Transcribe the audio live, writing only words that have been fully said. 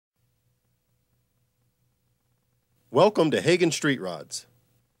Welcome to Hagan Street Rods.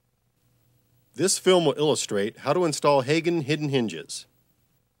 This film will illustrate how to install Hagan Hidden Hinges.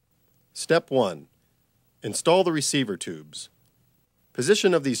 Step 1. Install the receiver tubes.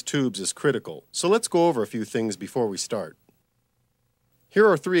 Position of these tubes is critical, so let's go over a few things before we start. Here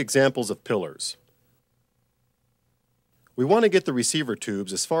are 3 examples of pillars. We want to get the receiver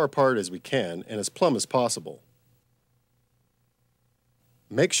tubes as far apart as we can and as plumb as possible.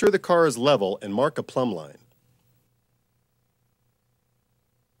 Make sure the car is level and mark a plumb line.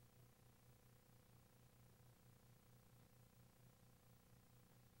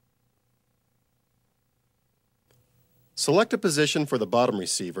 Select a position for the bottom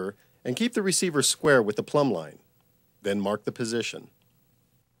receiver and keep the receiver square with the plumb line. Then mark the position.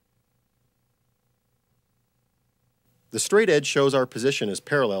 The straight edge shows our position is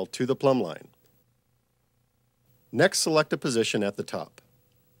parallel to the plumb line. Next, select a position at the top.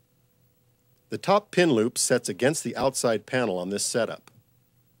 The top pin loop sets against the outside panel on this setup.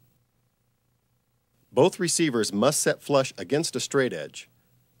 Both receivers must set flush against a straight edge.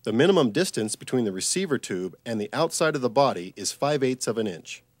 The minimum distance between the receiver tube and the outside of the body is 5/8 of an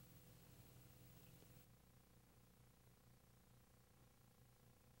inch.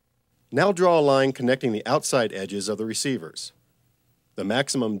 Now draw a line connecting the outside edges of the receivers. The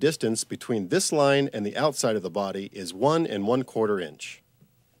maximum distance between this line and the outside of the body is 1 1/4 inch.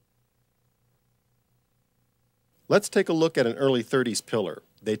 Let's take a look at an early 30s pillar.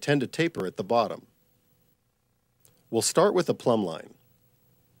 They tend to taper at the bottom. We'll start with a plumb line.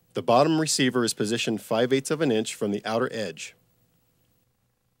 The bottom receiver is positioned 5/8 of an inch from the outer edge.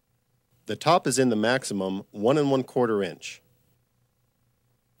 The top is in the maximum 1 1/4 inch.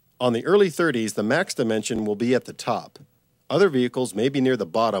 On the early 30s, the max dimension will be at the top. Other vehicles may be near the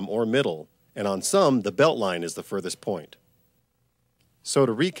bottom or middle, and on some, the belt line is the furthest point. So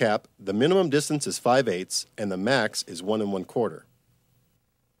to recap, the minimum distance is 5/8 and the max is 1 1/4.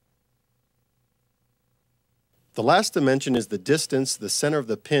 The last dimension is the distance the center of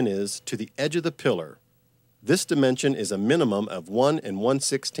the pin is to the edge of the pillar. This dimension is a minimum of 1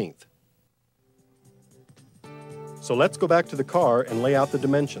 1/16. So let's go back to the car and lay out the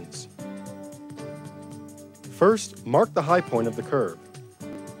dimensions. First, mark the high point of the curve.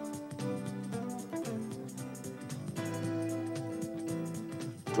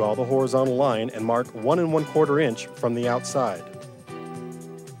 Draw the horizontal line and mark 1 1/4 inch from the outside.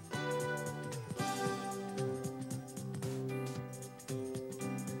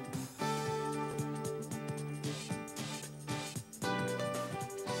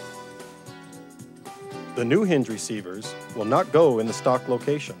 The new hinge receivers will not go in the stock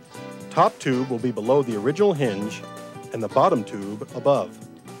location. Top tube will be below the original hinge and the bottom tube above.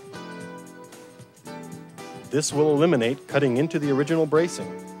 This will eliminate cutting into the original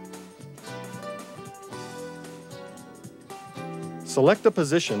bracing. Select a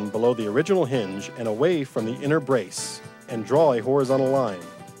position below the original hinge and away from the inner brace and draw a horizontal line.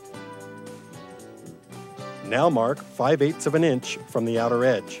 Now mark 5/8 of an inch from the outer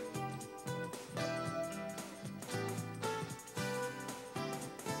edge.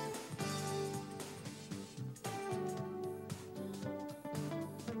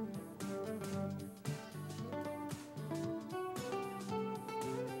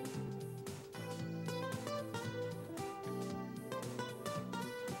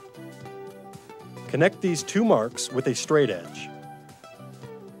 Connect these 2 marks with a straight edge.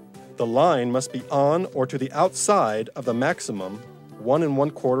 The line must be on or to the outside of the maximum 1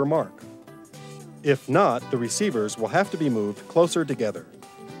 1/4 mark. If not, the receivers will have to be moved closer together.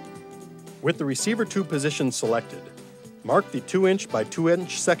 With the receiver tube position selected, mark the 2 inch by 2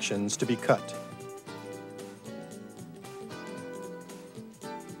 inch sections to be cut.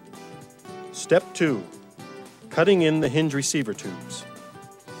 Step 2. Cutting in the hinge receiver tubes.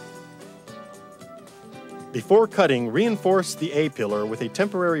 Before cutting, reinforce the A-pillar with a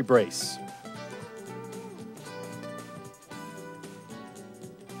temporary brace.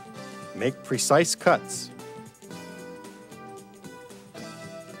 Make precise cuts.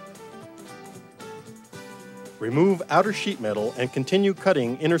 Remove outer sheet metal and continue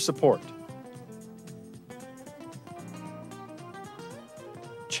cutting inner support.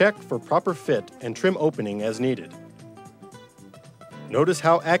 Check for proper fit and trim opening as needed. Notice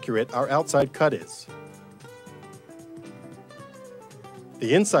how accurate our outside cut is.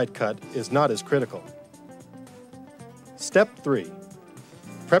 The inside cut is not as critical. Step 3.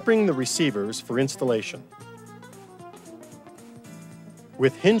 Prepping the receivers for installation.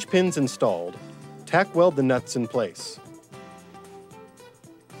 With hinge pins installed, tack weld the nuts in place.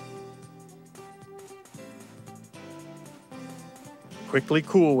 Quickly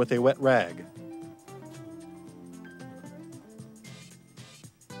cool with a wet rag.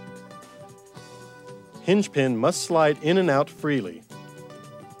 hinge pin must slide in and out freely.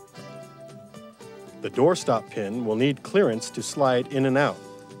 The doorstop pin will need clearance to slide in and out.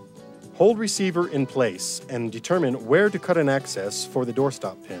 Hold receiver in place and determine where to cut an access for the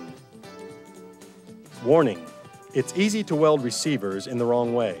doorstop pin. Warning: it's easy to weld receivers in the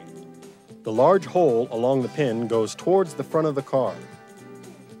wrong way. The large hole along the pin goes towards the front of the car.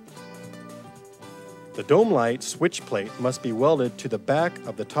 The dome light switch plate must be welded to the back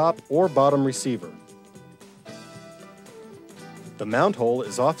of the top or bottom receiver. The mount hole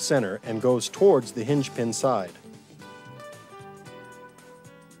is off-center and goes towards the hinge pin side.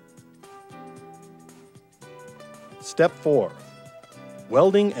 Step 4.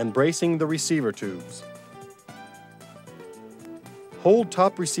 Welding and bracing the receiver tubes. Hold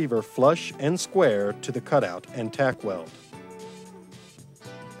top receiver flush and square to the cutout and tack weld.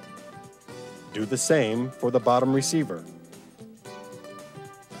 Do the same for the bottom receiver.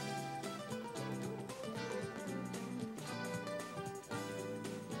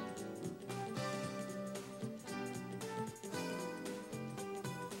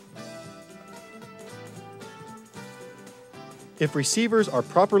 If receivers are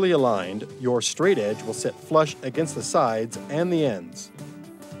properly aligned, your straight edge will sit flush against the sides and the ends.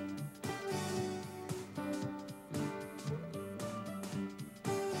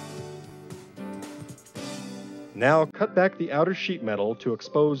 Now cut back the outer sheet metal to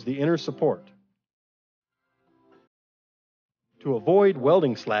expose the inner support. To avoid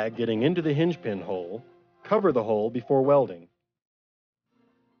welding slag getting into the hinge pin hole, cover the hole before welding.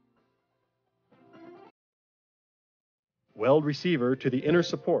 Weld receiver to the inner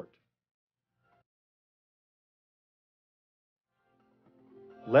support.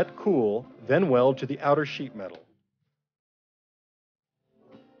 Let cool, then weld to the outer sheet metal.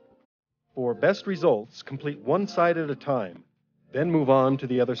 For best results, complete one side at a time, then move on to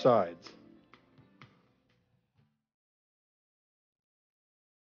the other sides.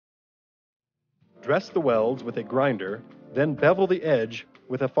 Dress the welds with a grinder, then bevel the edge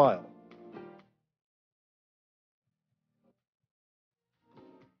with a file.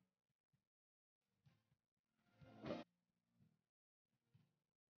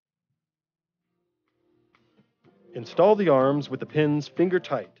 Install the arms with the pins finger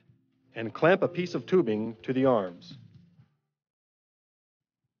tight and clamp a piece of tubing to the arms.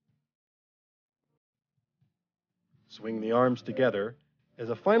 Swing the arms together as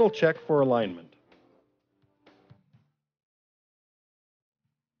a final check for alignment.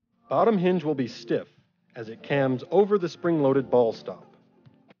 Bottom hinge will be stiff as it cams over the spring-loaded ball stop.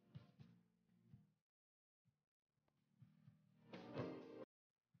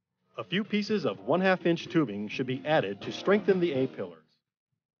 A few pieces of 1/2 inch tubing should be added to strengthen the A-pillars.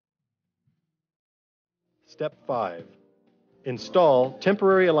 Step 5. Install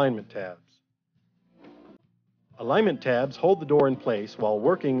temporary alignment tabs. Alignment tabs hold the door in place while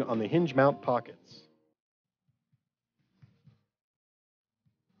working on the hinge mount pockets.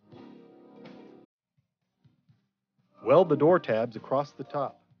 Weld the door tabs across the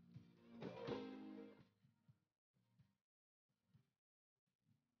top.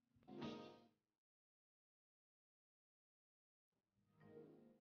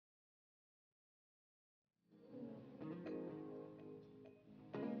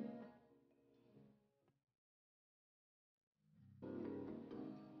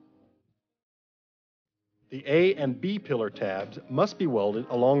 The A and B pillar tabs must be welded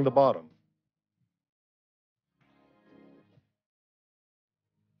along the bottom.